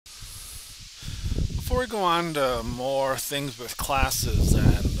Before we go on to more things with classes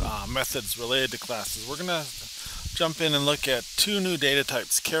and methods related to classes, we're going to jump in and look at two new data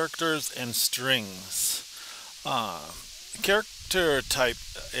types, characters and strings. Character type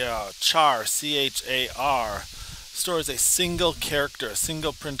char, C-H-A-R, stores a single character, a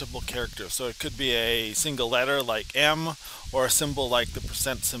single printable character. So it could be a single letter like M or a symbol like the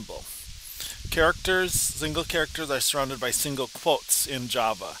percent symbol. Characters, single characters, are surrounded by single quotes in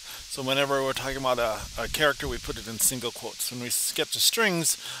Java. So whenever we're talking about a character, we put it in single quotes. When we get to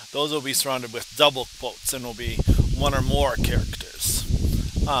strings, those will be surrounded with double quotes and will be one or more characters.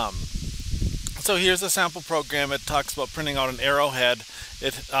 So here's a sample program. It talks about printing out an arrowhead,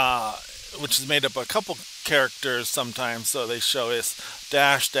 which is made up of a couple characters sometimes. So they show is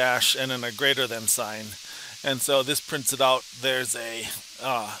dash, dash, and then a greater than sign. And so this prints it out. There's a,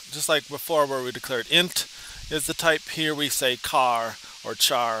 just like before where we declared int is the type, here we say car or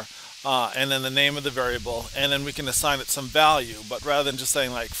char, and then the name of the variable, and then we can assign it some value. But rather than just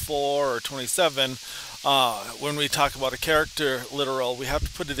saying like 4 or 27, when we talk about a character literal, we have to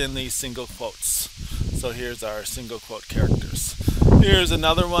put it in these single quotes. So here's our single quote characters. Here's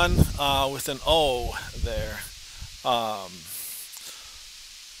another one with an O there.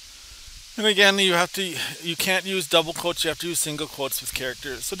 And again, you can't use double quotes, you have to use single quotes with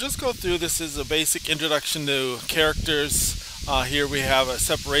characters. So just go through, this is a basic introduction to characters. Here we have a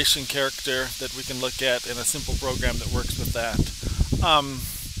separation character that we can look at in a simple program that works with that.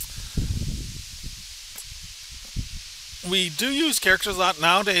 We do use characters a lot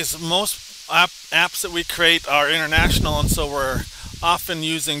nowadays. Most apps that we create are international, and so we're often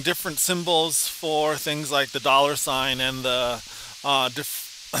using different symbols for things like the $ and the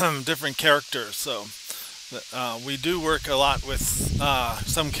different characters. So we do work a lot with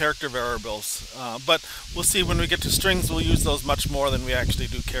some character variables, but we'll see when we get to strings we'll use those much more than we actually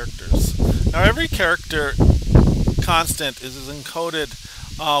do characters. Now every character constant is encoded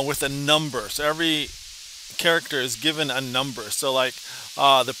with a number, so every character is given a number. So like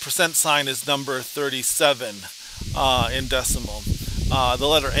the percent sign is number 37 in decimal. The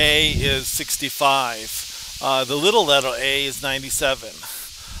letter A is 65. The little letter A is 97.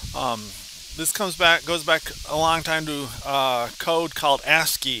 This goes back a long time to code called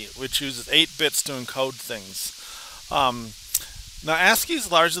ASCII, which uses 8 bits to encode things. Now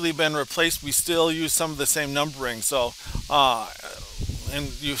ASCII's largely been replaced. We still use some of the same numbering, so and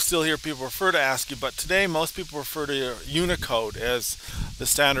you still hear people refer to ASCII, but today most people refer to Unicode as the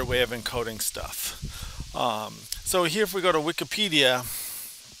standard way of encoding stuff. So here, if we go to Wikipedia,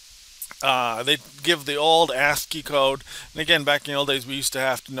 they give the old ASCII code, and again, back in the old days we used to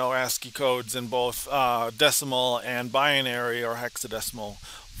have to know ASCII codes in both decimal and binary or hexadecimal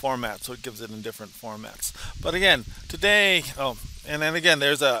format, so it gives it in different formats. But again, today, and then again,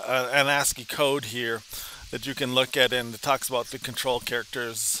 there's an ASCII code here that you can look at, and it talks about the control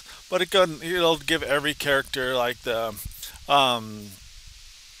characters, but it'll give every character like the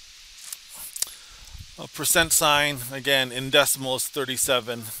percent sign, again in decimal is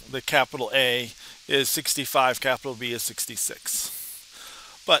 37, the capital A is 65, capital B is 66.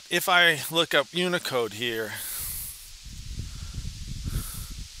 But if I look up Unicode here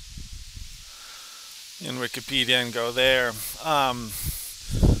in Wikipedia and go there,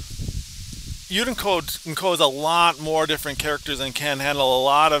 Unicode encodes a lot more different characters and can handle a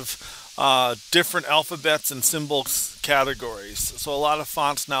lot of different alphabets and symbols categories. So a lot of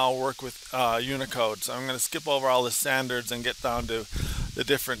fonts now work with Unicode. So I'm going to skip over all the standards and get down to the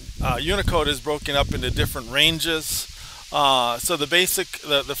different. Unicode is broken up into different ranges. So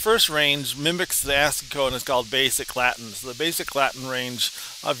the first range mimics the ASCII code and is called Basic Latin. So the Basic Latin range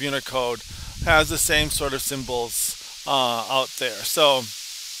of Unicode has the same sort of symbols out there. So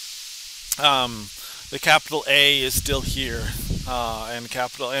the capital A is still here, and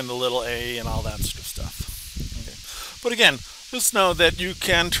the little a and all that sort of stuff. Okay. But again, just know that you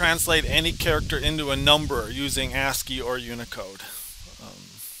can translate any character into a number using ASCII or Unicode.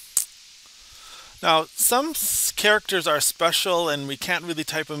 Now, some characters are special and we can't really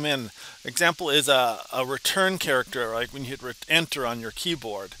type them in. Example is a return character, like when you hit enter on your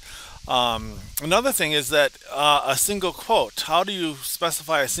keyboard. Another thing is that a single quote. How do you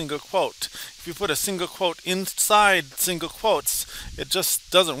specify a single quote? If you put a single quote inside single quotes, it just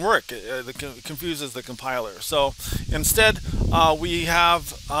doesn't work. It confuses the compiler. So instead, we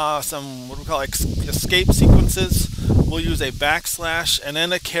have some what we call escape sequences. We'll use a backslash and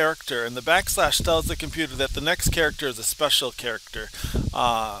then a character, and the backslash tells the computer that the next character is a special character.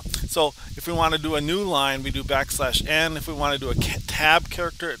 So if we want to do a new line, we do \n. If we want to do a tab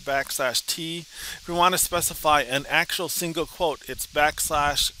character, at \t. If we want to specify an actual single quote, it's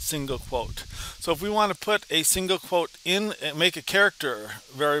 \single quote. So if we want to put a single quote in, make a character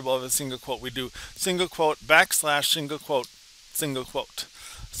variable of a single quote, we do single quote \single quote single quote.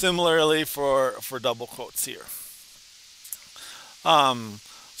 Similarly for double quotes here.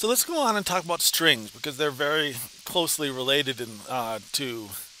 So let's go on and talk about strings, because they're very closely related to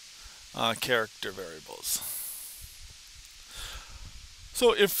character variables.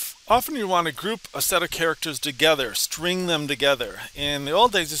 So if often you want to group a set of characters together, string them together. In the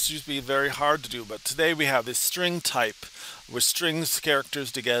old days this used to be very hard to do, but today we have this string type which strings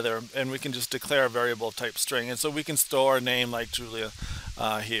characters together, and we can just declare a variable type string, and so we can store a name like Julia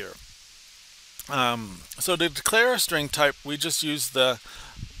here. So to declare a string type, we just use the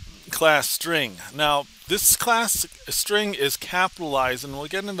class string. Now this class string is capitalized, and we'll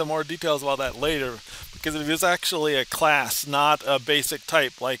get into more details about that later, because it is actually a class, not a basic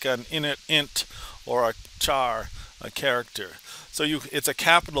type like an init int or a char, a character. So it's a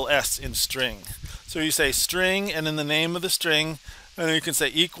capital S in string. So you say string and then the name of the string, and then you can say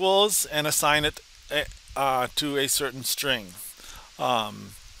equals and assign it to a certain string.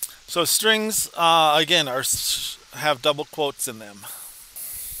 So strings again have double quotes in them.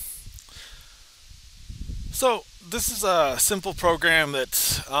 So this is a simple program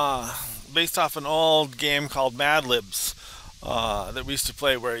that's based off an old game called Mad Libs that we used to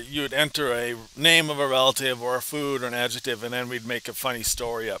play, where you would enter a name of a relative or a food or an adjective, and then we'd make a funny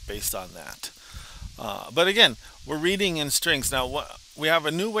story up based on that. But again, we're reading in strings. Now we have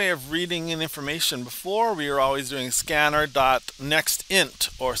a new way of reading in information. Before we were always doing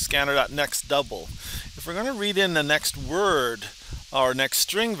scanner.nextInt or scanner.nextDouble. If we're going to read in the next word or next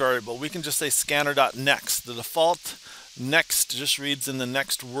string variable, we can just say scanner.next. The default next just reads in the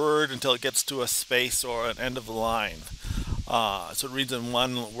next word until it gets to a space or an end of the line. So it reads in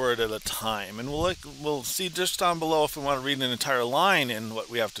one word at a time. And we'll see just down below if we want to read an entire line in what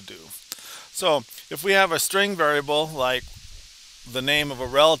we have to do. So if we have a string variable like the name of a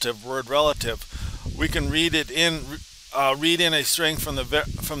relative, word relative, we can read in a string from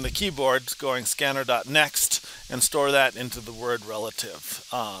the keyboard going scanner.next and store that into the word relative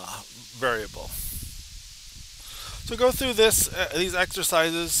variable. So go through these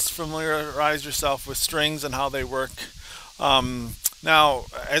exercises, familiarize yourself with strings and how they work. Now,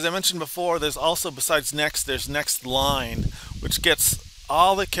 as I mentioned before, there's also, besides next, there's next line, which gets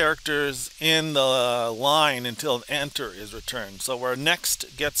all the characters in the line until enter is returned. So where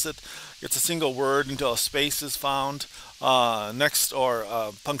next gets a single word until a space is found, next or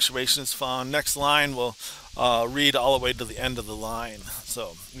punctuation is found. Next line will read all the way to the end of the line.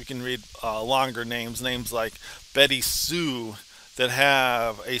 So you can read longer names like Betty Sue, that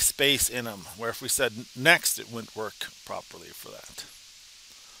have a space in them, where if we said next, it wouldn't work properly for that.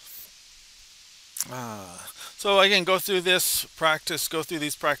 So again, go through these practice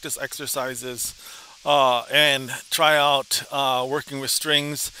exercises and try out working with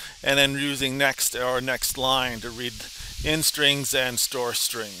strings, and then using next or next line to read in strings and store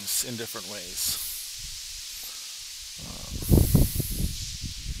strings in different ways.